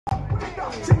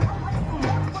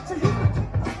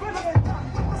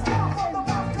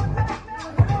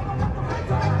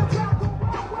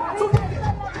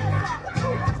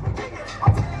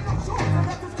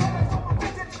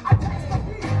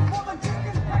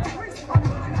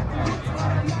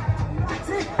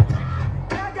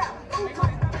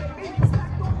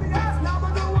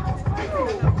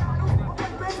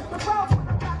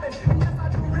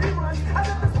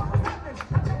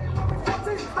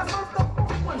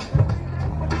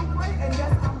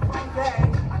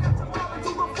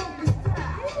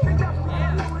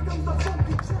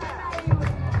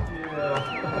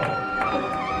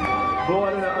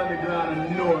Born in the underground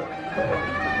of Newark,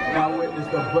 I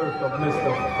witnessed the birth of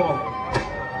Mr. Funk.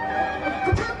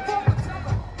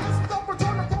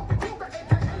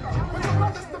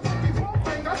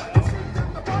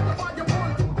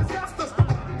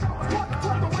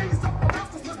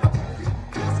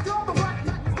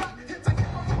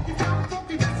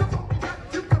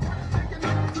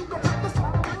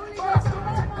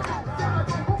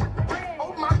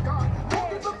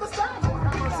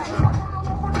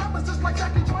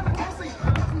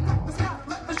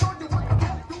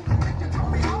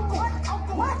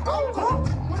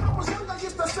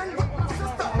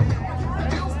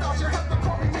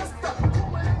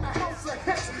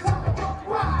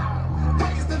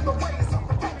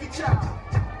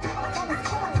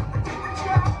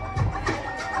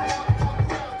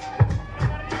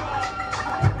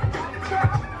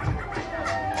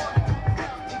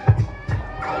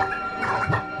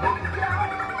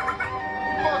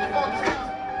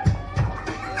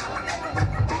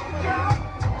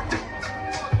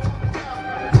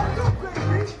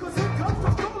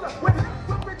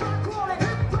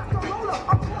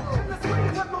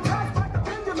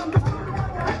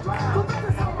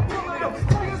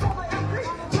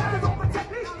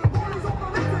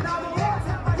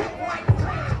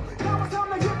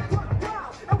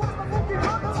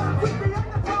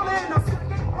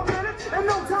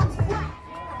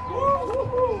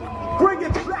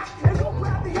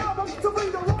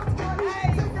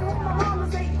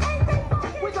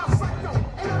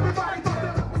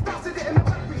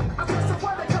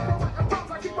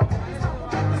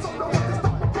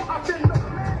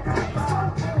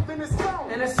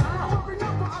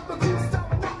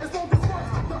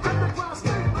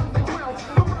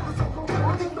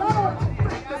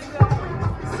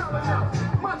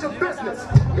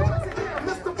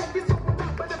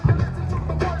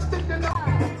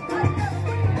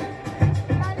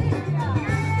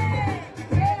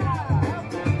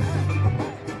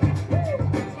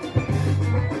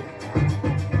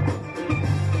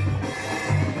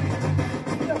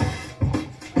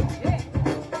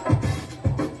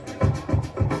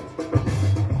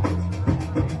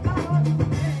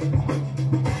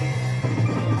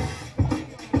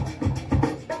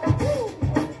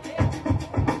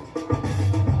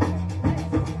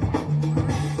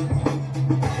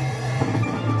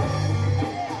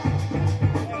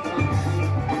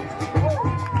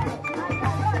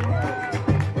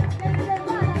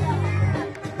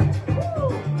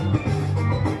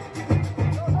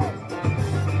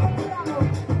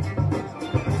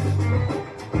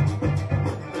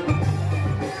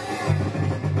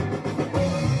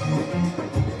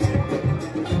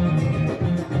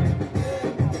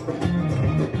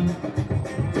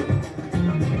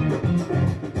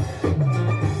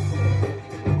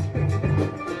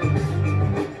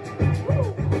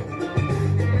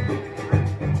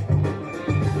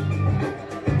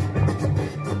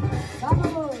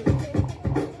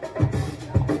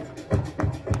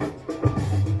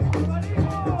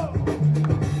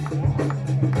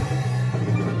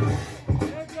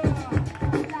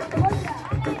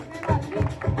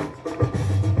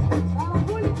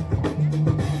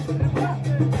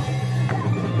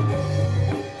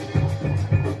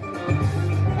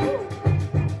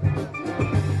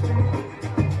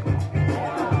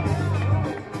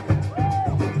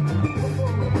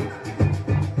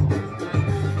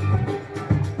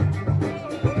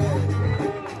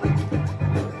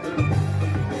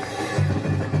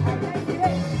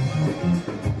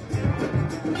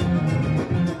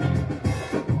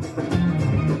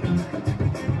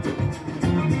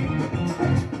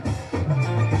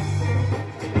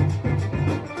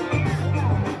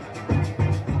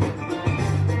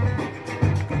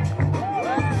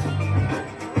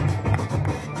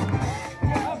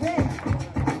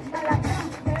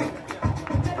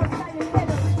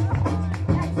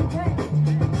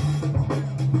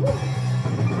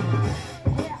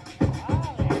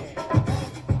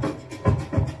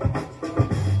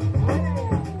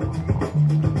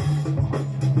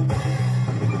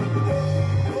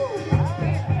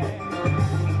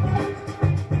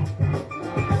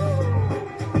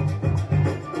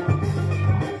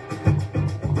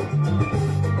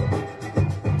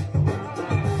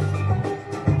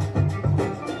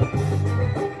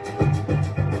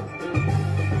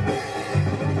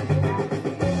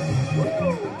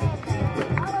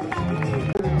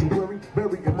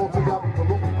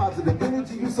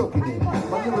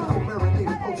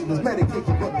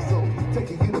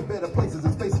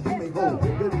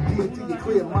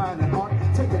 clear mind and heart.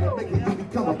 Take it and make it, you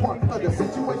become a part of the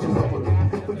situation.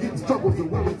 Forget struggles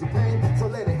and worries and pain. So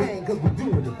let it hang, cause we're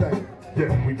doing the thing.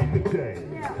 Yeah, we beat the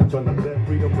game. Trying to let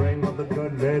freedom reign on the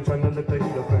gun man. Trying to let the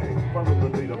heater bang. Follow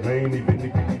the leader, man, even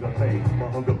if you need a pain. My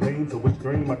hunger pain, so it's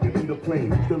dream, I can eat a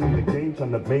plane. Still in the game,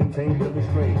 trying to maintain, feeling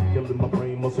strain. Killing my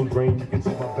brain, muscle drain, you can see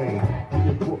my vein.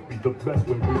 Being broke, be the best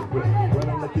when we rip.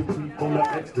 Running like your teeth on the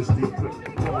ecstasy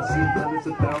trip. Never seen hundreds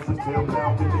of thousands till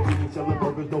now. Then they didn't sell the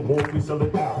burgers no more, we sell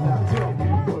it now. Now tell me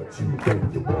what you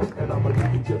think you want, and I'ma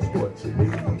give you just what you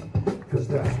need. Cause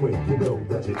that's when you know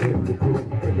that you're in the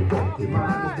groove, and the funky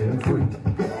mind is then free.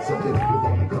 So if you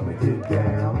wanna come and get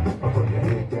down, I'll put your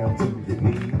head down to your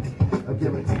knees. I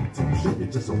guarantee to show you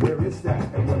just where it's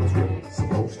at and what it's really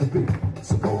supposed to be.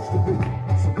 Supposed to be,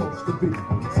 supposed to be,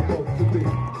 supposed to be,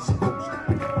 supposed to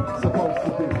be, supposed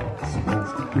to be,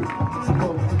 supposed to be,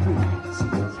 supposed to be,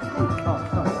 supposed to be.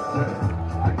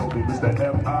 I know this that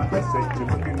F-I-S-H. You're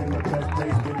looking in the best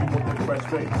place, baby, with the fresh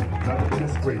face. Not a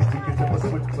disgrace, we can never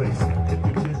switch place. If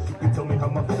you just, you can tell me how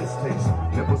my fist tastes.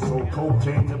 Never sold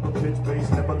cocaine, never pitch bass,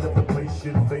 never left the place,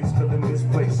 shit face, still in this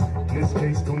place. In this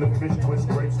case, tuna fish twist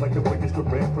grapes like the biggest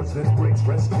Durant presents breaks,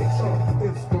 rest case.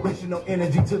 Inspirational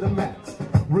energy to the max.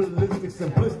 Realistic,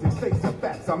 simplistic, states and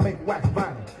facts. I make wax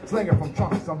vinyl, slinging from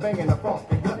trunks. I'm banging the funk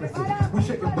and cutlasses. We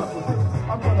shaking butt with this.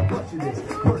 I'm gonna brush you this.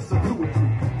 Versatility.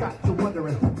 Got you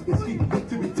wondering who is he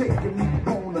to be taking me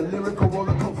on a lyrical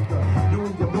roller coaster.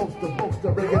 Doing your most, the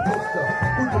boaster, reggae toaster.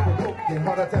 Who you provoking?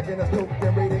 Heart attack and a stroke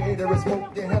and radiator is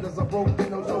smoking. Headers are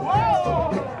broken, no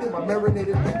joke. In my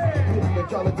marinated beef, moving the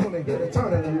jolly tune and get it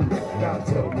turning loose. Now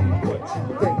tell me what you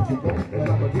think you want, and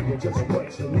I'ma give you just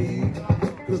what you need.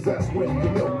 Cause that's when you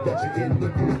know that you're in the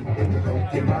groove, and you know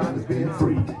your mind is being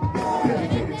free.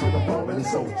 Dedicated to the fallen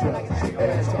soldier,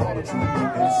 as to all the true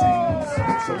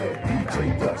MCs. So let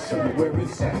DJ Dust show you where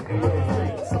it's at and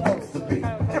where it's supposed to be.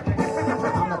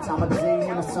 I'm the time of day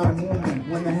when the sun moon,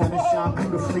 when the heavens shine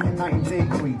beautifully and night and day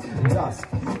green. Dusk.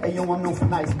 Hey yo, I'm known for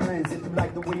nice blends. If you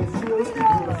like the way it feels,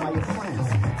 beautify your friends.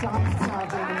 Time to time,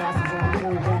 baby, masters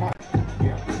on the move.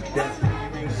 Yeah, that's the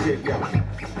ring shit, yo.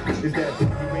 Is that the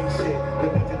ring shit? The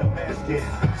legend of basket.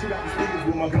 Shoot out the speakers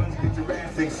with my guns, get your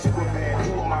ass sick. Superman,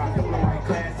 who am I? Dolomite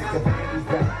classic. The band is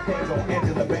back. Hands on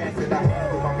Angela Bassett. I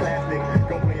handle my plastic.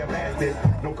 Don't play a bastard.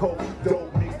 No coke,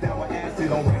 dope, mixed down with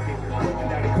acid on record. Breaking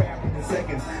down the crap in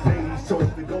seconds. Ladies chose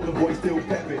the golden boy still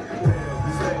peppin'.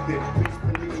 Respect it. Please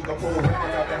believe I pull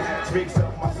around out the hat. Tricks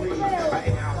up my sleeve. I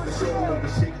ain't out the show with the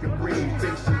shake and breathe.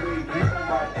 Fix your weed. You know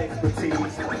my expertise.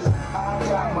 I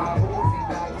got my booty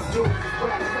back. You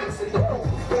black face in the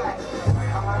booty back.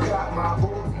 I got my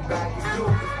booty back. You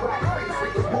black face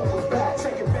in the booty back.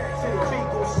 Take it back to the beat,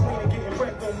 go swinging, getting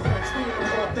wrecked on point. Screaming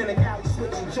authentic alley,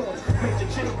 switching joints. Major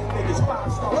jingle niggas,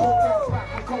 5-star hotels,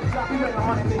 rockin' coke drop. We make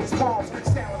 100 niggas palms.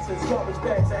 Silencers, garbage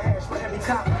bags of hash for every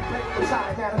cop. Play for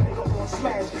time, now the nigga on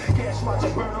smash. Cash watch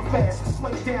it burn them fast.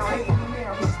 Slow down, hate me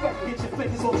now. Respect, get your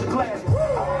fingers off the glass. I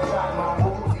got my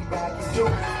booty back. You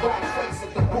black face in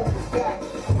the booty back.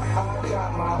 I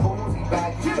got my booty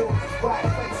back. You black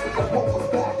face in the booty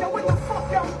back. Yo, what the fuck,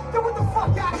 yo? Yo, what the fuck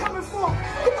y'all coming for?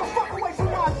 Get the fuck away from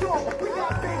my door. We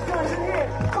got big guns in here.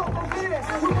 Come over here.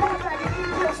 We pop back and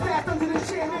eat real stacked under the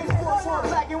chair. Names force on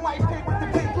black and white paper with the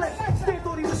big lips. Stand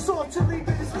through these assault to leave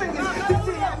with his fingers. This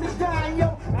shit had me dying,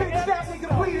 yo. Big fat nigga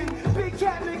bleeding. Big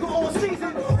cat nigga all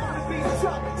season. On the beat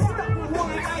truck. Stuck with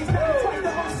one ice. Twice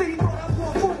the whole city. Thought I was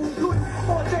going boo-boo doodle.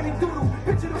 Authentic doodle.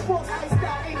 Picture the fork iced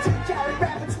out. 18 carry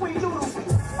rap between noodles.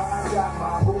 I got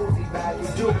my booty back.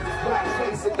 You black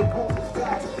face in the booty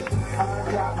back.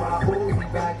 I got my booty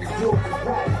back. You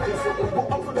black face in the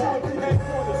booty back.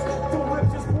 Two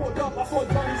whips just pulled up. I saw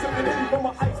Johnny sipping in from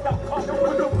my iced out condo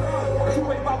window.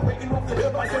 You ain't vibrating off the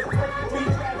hip. I said, we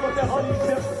bad with the honey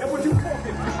dip. And what you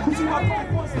talking? You see my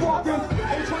bike was walking.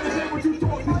 Ain't trying to say what you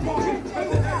thought you talking. And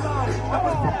the headline, I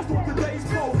was fast on today's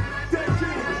post. Dead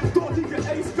king, thought he could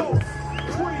ace go.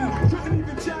 Queen, couldn't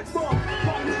even jack from.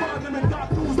 Probably find them and got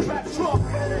through his back truck.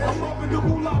 I'm loving the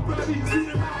moolah, baby. See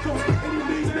them outcomes. Any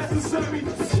means necessary.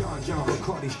 John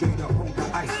Bacardi straight up on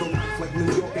the ice. So nice like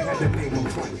New York, they had to name them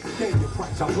twice. Name your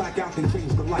price, I black out and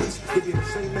change the lights. Give you the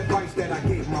same advice that I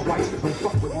gave my wife. Don't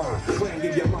fuck with mine, clan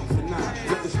give you lumps and nine.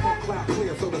 Let the smoke cloud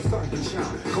clear so the sun can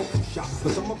shine. Culture shock, for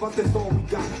some of us that's all we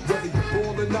got. Whether you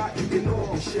fall or not, you can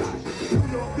all be shot.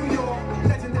 New York,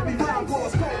 legendary rhyme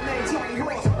wars, code name Johnny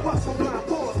Horse, bust from blind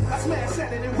pause. I smash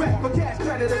Saturn and rap, for cash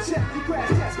credit a check. You crash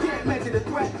test, can't measure the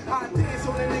threat. I dance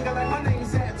on a nigga like my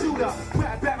name's Zab Judah.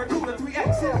 Rap Barracuda,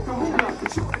 3XL Kahuna.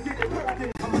 Sure to get it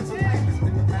perfect. I'm into life, it's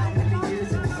been around many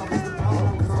years and it's almost a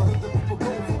problem. The people go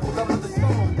for love of the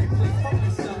song. They play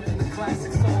funky stuff in the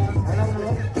classic song. And I'm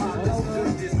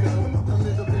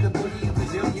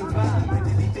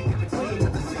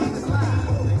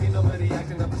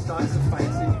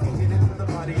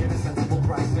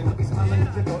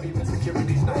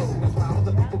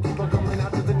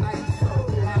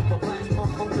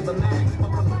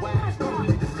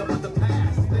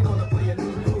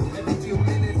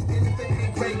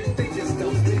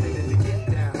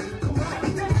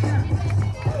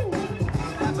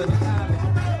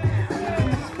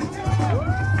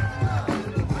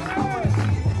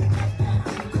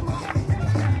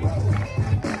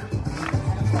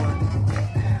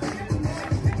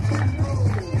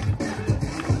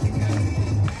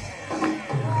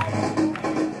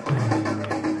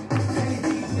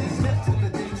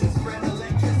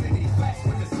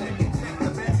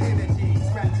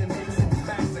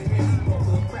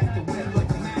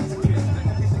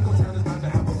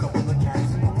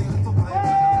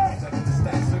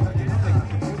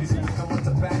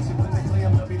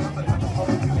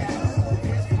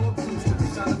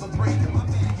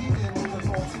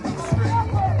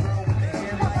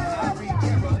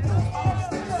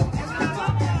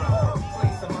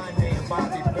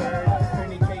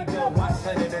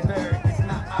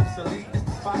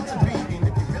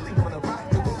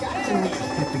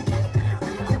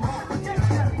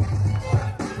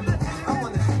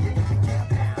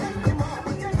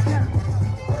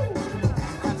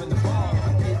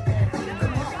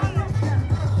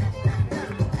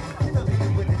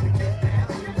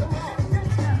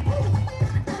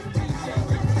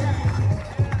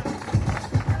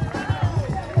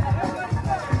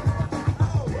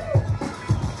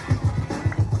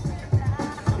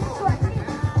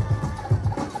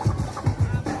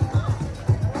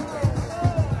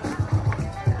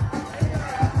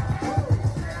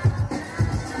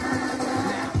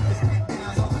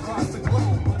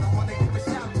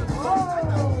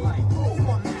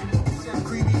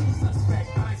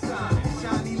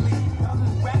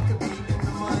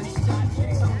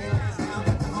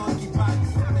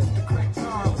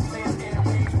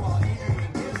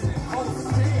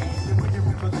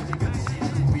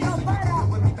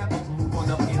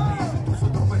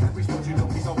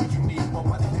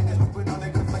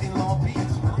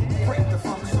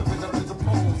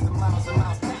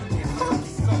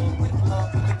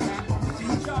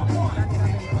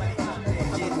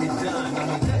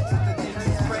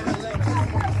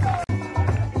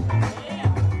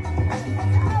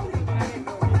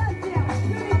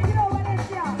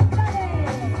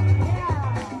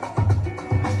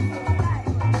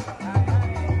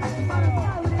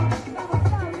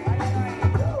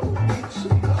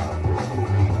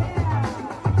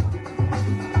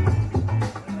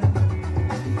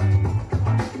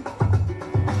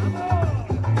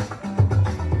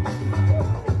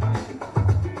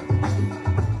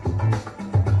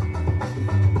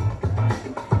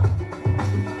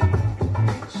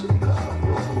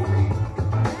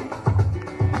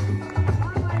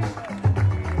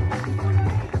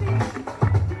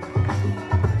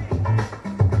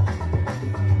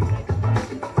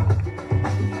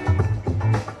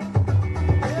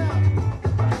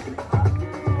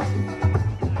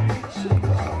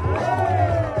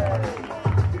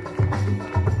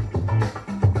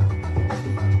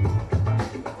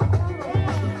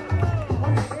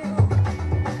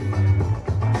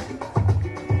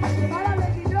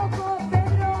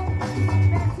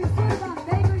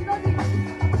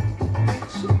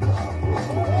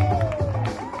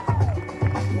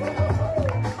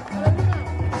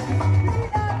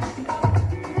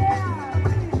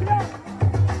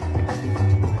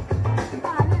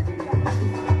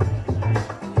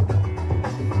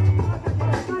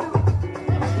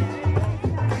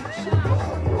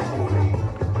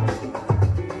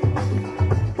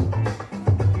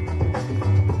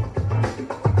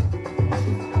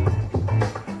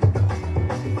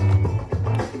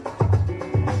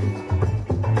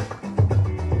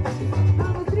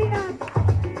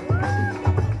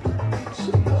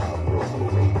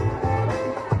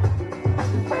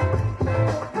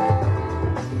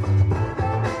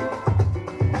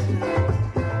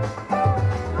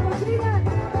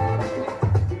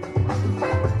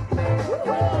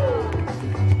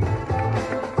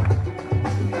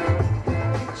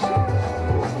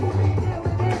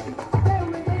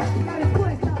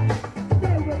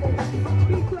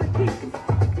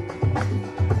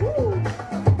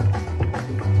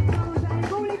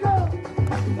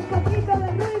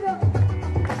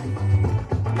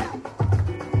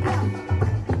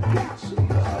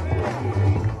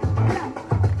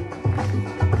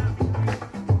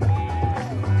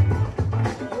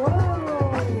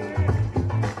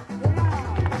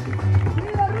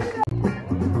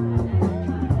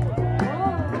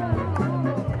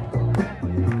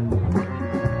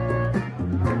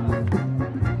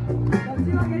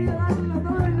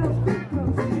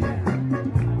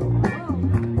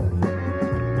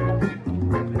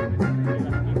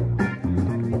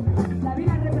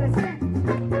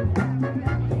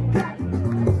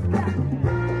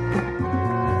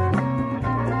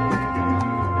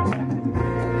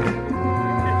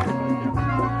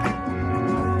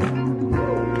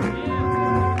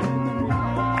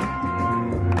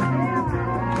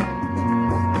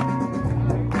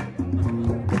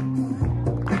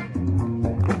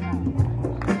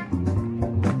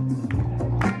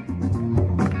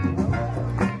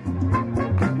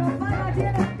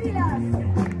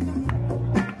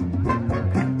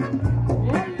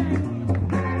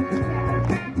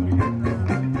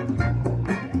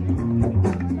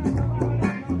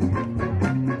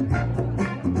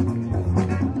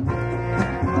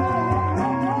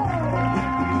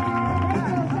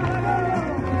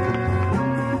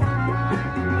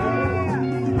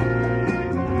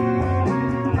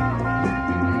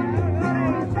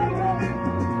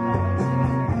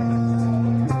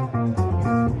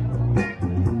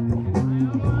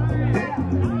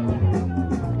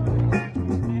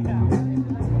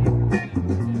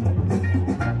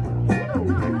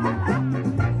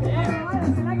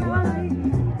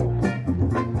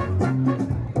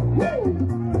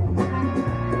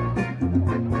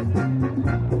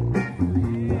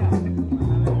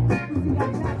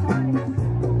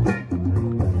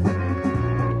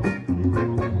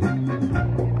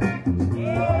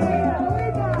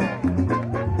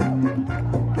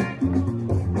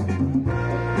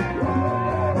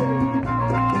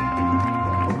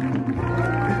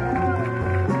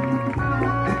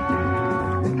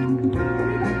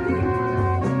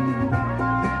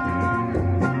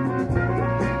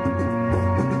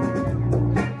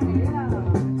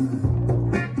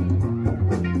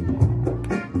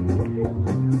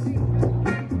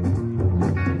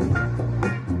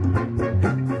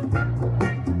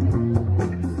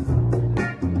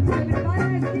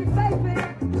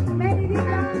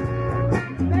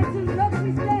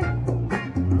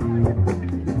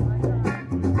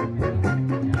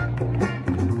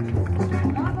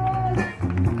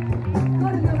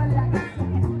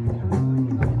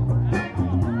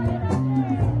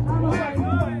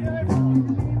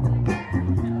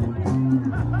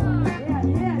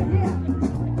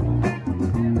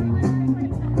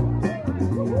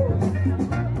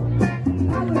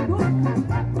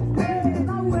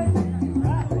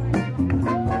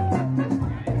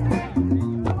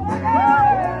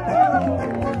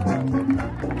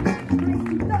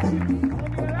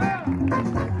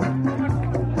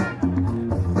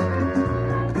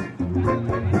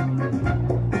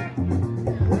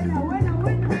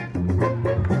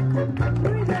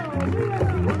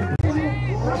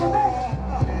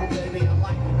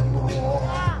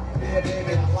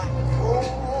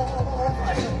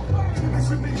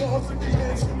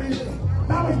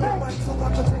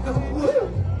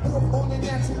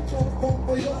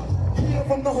for y'all. Here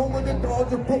from the home of the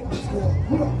dogs and broke the score.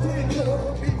 Playing to the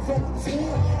beats on the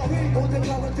score. I ain't on the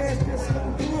Malaganzters slow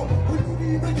down. We don't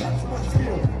even touch my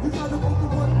skill. You gotta go to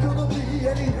one gonna be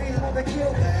anything on the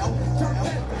kill now. Jump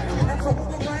that down, that's a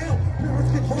hold around. Mirrors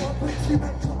get hard, but she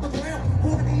went to the ground.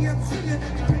 40 MC and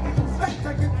anything you expect,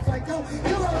 I get psycho.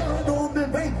 Killer on the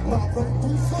bank, my front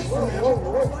do something.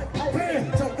 Like, bam,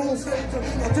 jump on stage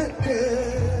and I did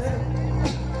it.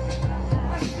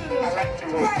 I like to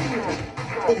roll.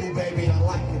 Oh baby, I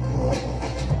like it raw.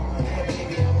 Yeah,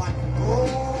 baby, I like it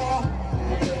raw.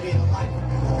 Baby, I like it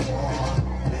raw.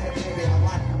 Yeah, baby, I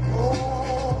like it raw.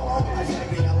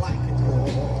 Baby, I like it raw.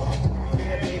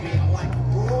 Yeah, baby, I like it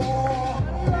raw.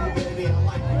 Yeah, baby, I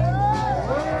like it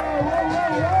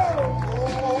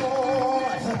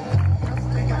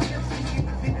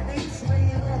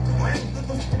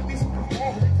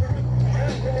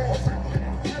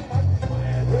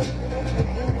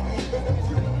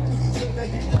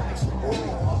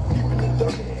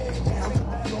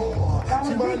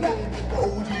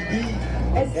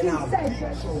And I'll beat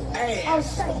your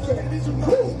ass.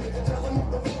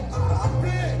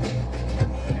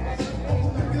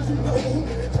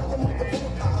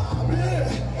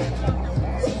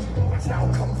 Now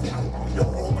comes down your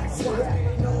whole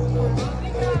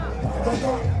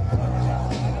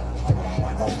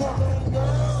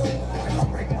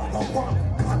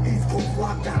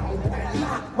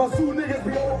my two niggas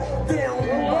be all down.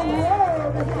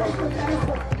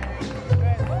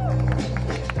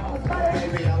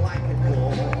 Baby, I like it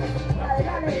raw.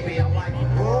 Baby, I like it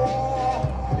raw.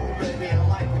 Baby, I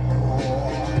like it raw.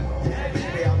 Yeah,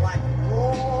 baby, I like it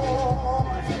raw.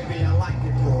 Baby, I like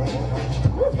it raw.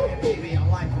 Yeah, baby, I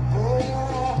like it raw.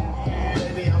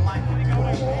 Baby, I like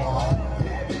it raw.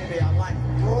 Yeah, baby, I like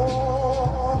it raw.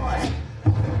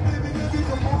 Baby, baby,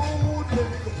 come on,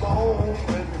 baby, come on,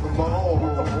 baby, come on.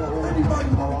 Anybody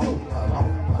want to do?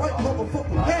 Right,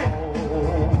 motherfucker, yeah.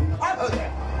 I heard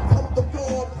that. Of the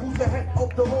Lord, who's the head of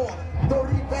the Lord?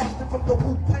 Dirty bastard from the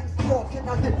Wu-Tang store. Can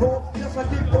I get raw? Yes, I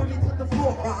get dirty to the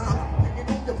floor. Hanging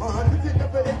on your mind, you can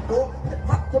never ignore.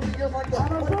 Hot to me is like a...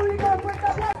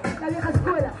 La vieja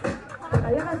escuela. La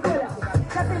vieja escuela.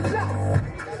 ¡Date el plan!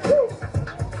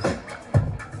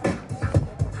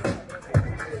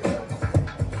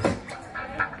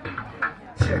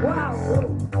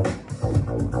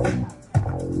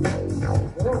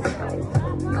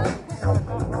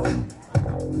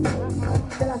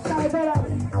 Se las sabe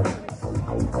todas.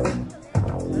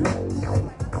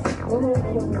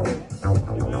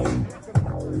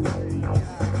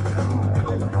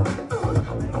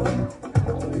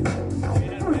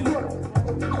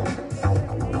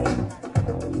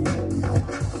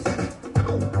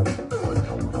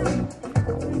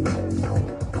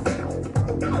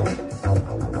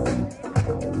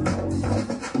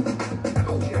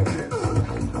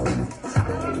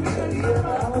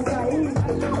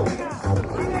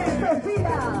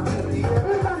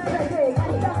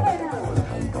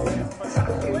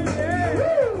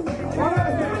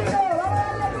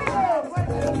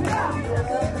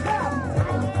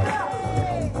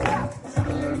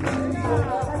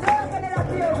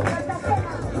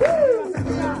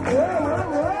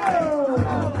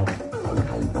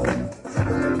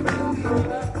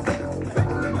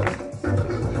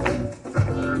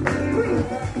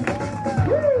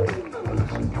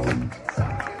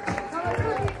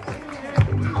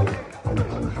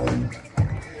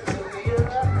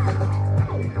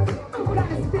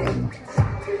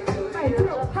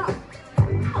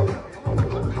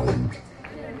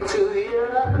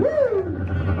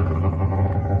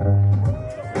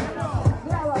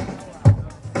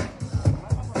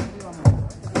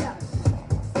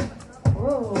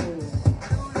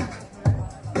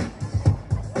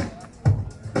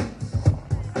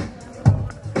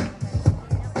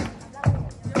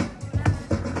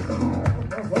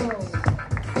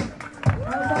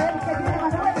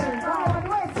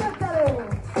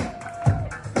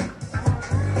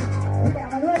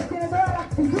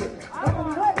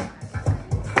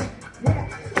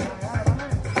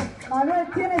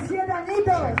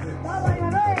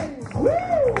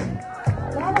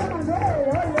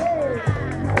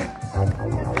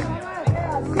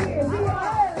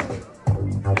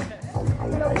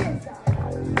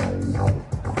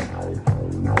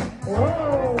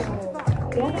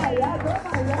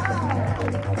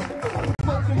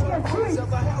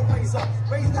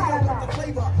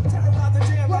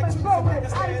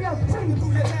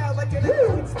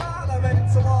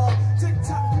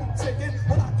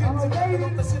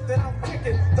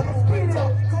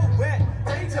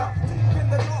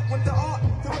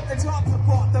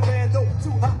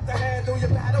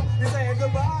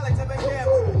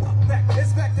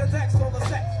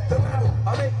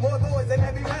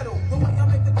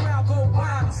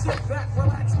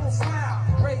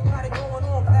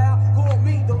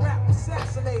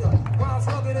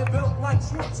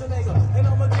 Schwarzenegger, and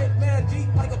I'ma get mad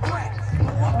deep like a crack.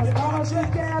 Vamos a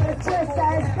que la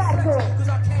respuesta es Cargo. Cause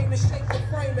I came to shake the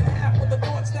frame in half with the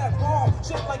thoughts that bomb.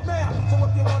 Shit like man, so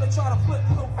if you wanna try to flip,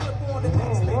 you don't flip on the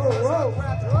next thing. I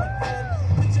grab the right hand,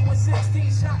 hit you with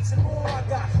 16 shots and more I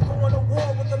got. Going to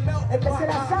war with the melt. El que se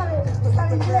la sabe, está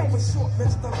en inglés.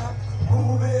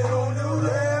 Move it on the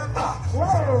left.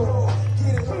 Wow.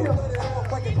 Get it, let it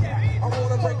off like a cat. I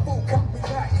wanna break food, cut me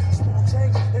back. Small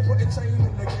change, they put a chain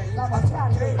in the game. I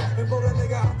talk game and blow that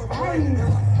nigga out the frame. They're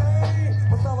like, hey,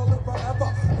 my fella live forever.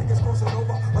 Niggas crossing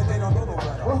over, but they don't know no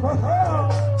better.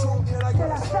 So can I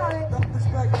get a shot? That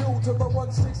respect due to the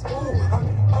 160. I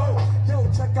mean, oh, yo,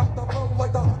 check out the flow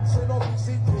like the Hudson on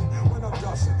BCP. When I'm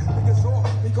dusting, niggas off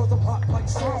because I'm hot like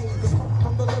sauce.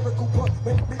 I'm the lyrical butt,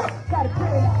 make me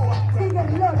Carpela, sigue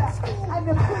Lola, and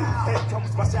the beat. Here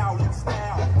comes my Shaolin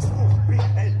style. Smooth beat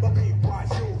and the beat wise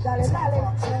you. Dale,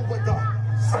 dale.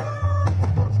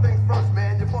 First things first,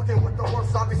 man, you're fucking with the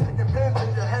worst. I'll be sticking pins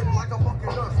in your head like a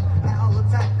fucking nurse. I'll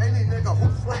attack any nigga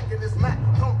who's slacking this mat.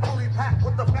 Come fully packed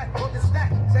with the back fucking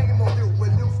stack. Shame on you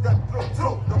when you step through.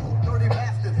 Two, the whole dirty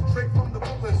bastard, straight from the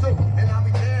Brooklyn Zoo. And I'll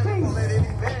be damned if you let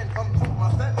any man come to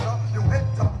my center. You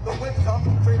enter the winter,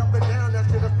 straight up and down, that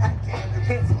shit is packed can. You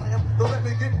can't slam, don't let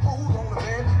me get fooled on the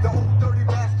man. The whole dirty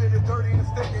bastard is dirty and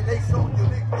stinking. They so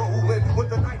unique, rolling with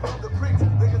the knife of the creek.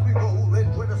 Niggas be rolling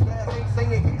with a spaz, ain't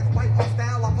singing. He just fight my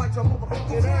style, I fight your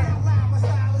motherfucking ass. My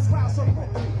style is wild, so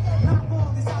fuck me. Not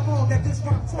long is how long that this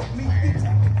rap took me.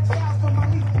 Styles from my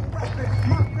lethal weapon.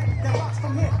 My break that rocks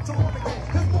from here to Oregon.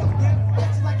 This book, yeah,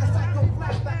 that's like a psycho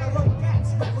flashback. I wrote cats,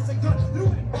 rappers and guns,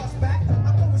 looting, bust back.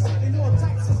 I'm always sitting all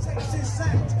types of shapes and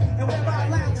sounds. And whenever I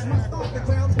lounge, my stomping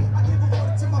grounds, I give a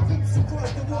order to my peeps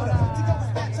across the water. To go and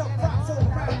snatch up props all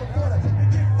around the border. And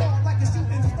get far like a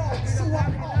shooting star. So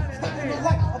I'm on, stepping the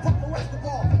light, I pop the rest of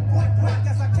all. Point blank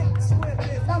as I take the square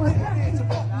biz. I'm a hands to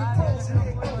fuck with pros and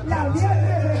here goes. La unión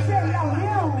representa la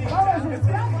unión. Vamos, el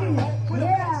Frankie.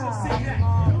 Yeah.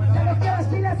 Se los que las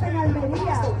pilas en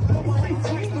Almería.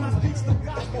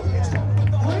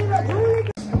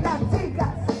 Las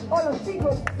chicas o los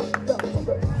chicos. Los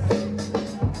chicos.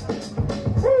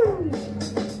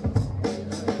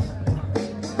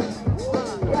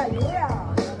 Yeah, yeah.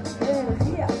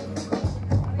 Energía.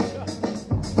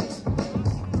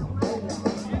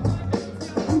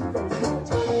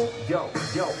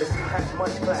 Yo, if you had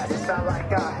much class, it's not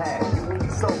like I had. You will be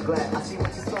so glad. I see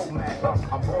what you're so mad.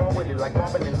 I'm born with it, like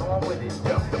Marvin and on with it.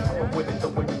 Yeah, the born with it, the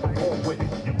way you perform with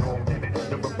it. You gon' get it.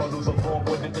 The rebuttals are born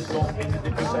with it. The song in the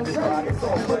difference and it's not. It's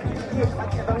all ready. Yeah, I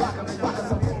can't lock them. Lock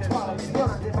us up in the bottom.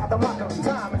 Blinded by the mock of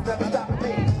time. It's never stopping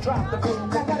me. Drop the boom.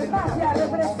 La Carpacia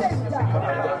representa.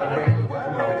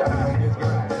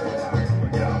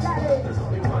 There's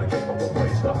only one capable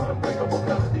place, the unbreakable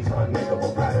melodies,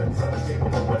 unmakeable patterns,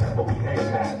 unescapable wherever we aim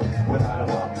at. Without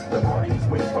a up, the party's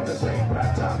weak from the same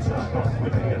rap times up. We're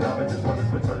paying homage as well as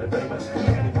returning favors.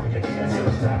 Candy for your ears, hear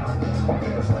us down.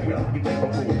 Marking the slayer, we take a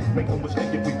rule. Make no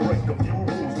mistake if we break a few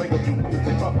rules. Make a few moves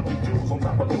and drop a few jewels on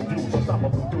top of new views.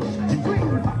 Unstoppable dudes. You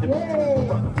will pop the dudes,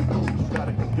 run a few dudes. Got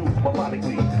it confused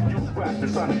melodically. Use rap to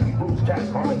sonically bruise cats.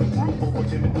 Harmony, over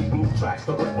timidly blue tracks.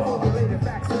 The rip off. Formulated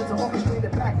facts, to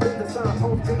orchestrated back then the sun.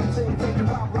 Whole team, take you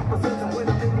out, representing when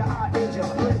I'm in your eye, danger.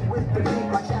 Lit with the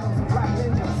beat like shadows and black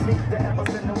ninjas. Sneak the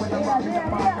epicenter when I'm rocking the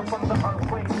fire from the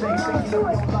earthquake. Stay shaking up no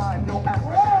line, no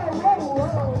application.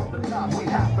 From the top, we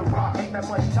have to rock. Ain't that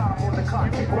much time on the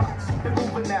clock. Kick rocks. They're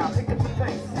moving now, pick up the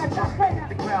pace. Hit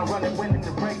the ground running, winning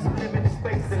the race. Limited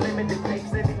space and limited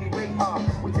pace. At any rate,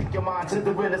 we take your mind to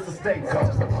the realest estate.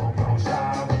 Cause the road gon'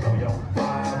 shine, we know your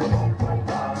mind. The road gon'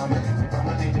 rhyme. The music from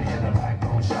the DJ in the back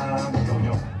gon' shine. We know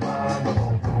your mind. The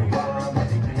road gon' rhyme. The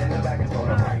DJ in the back is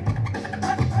gonna write.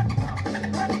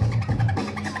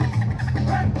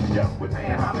 Yeah, we're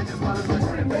paying homage as well as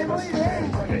returning favors.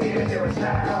 Put your ear, hear us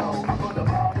now. I put the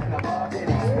ball in the ball, did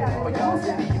it? For y'all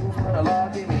city, you put a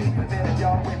log in me. But then if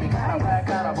y'all with me,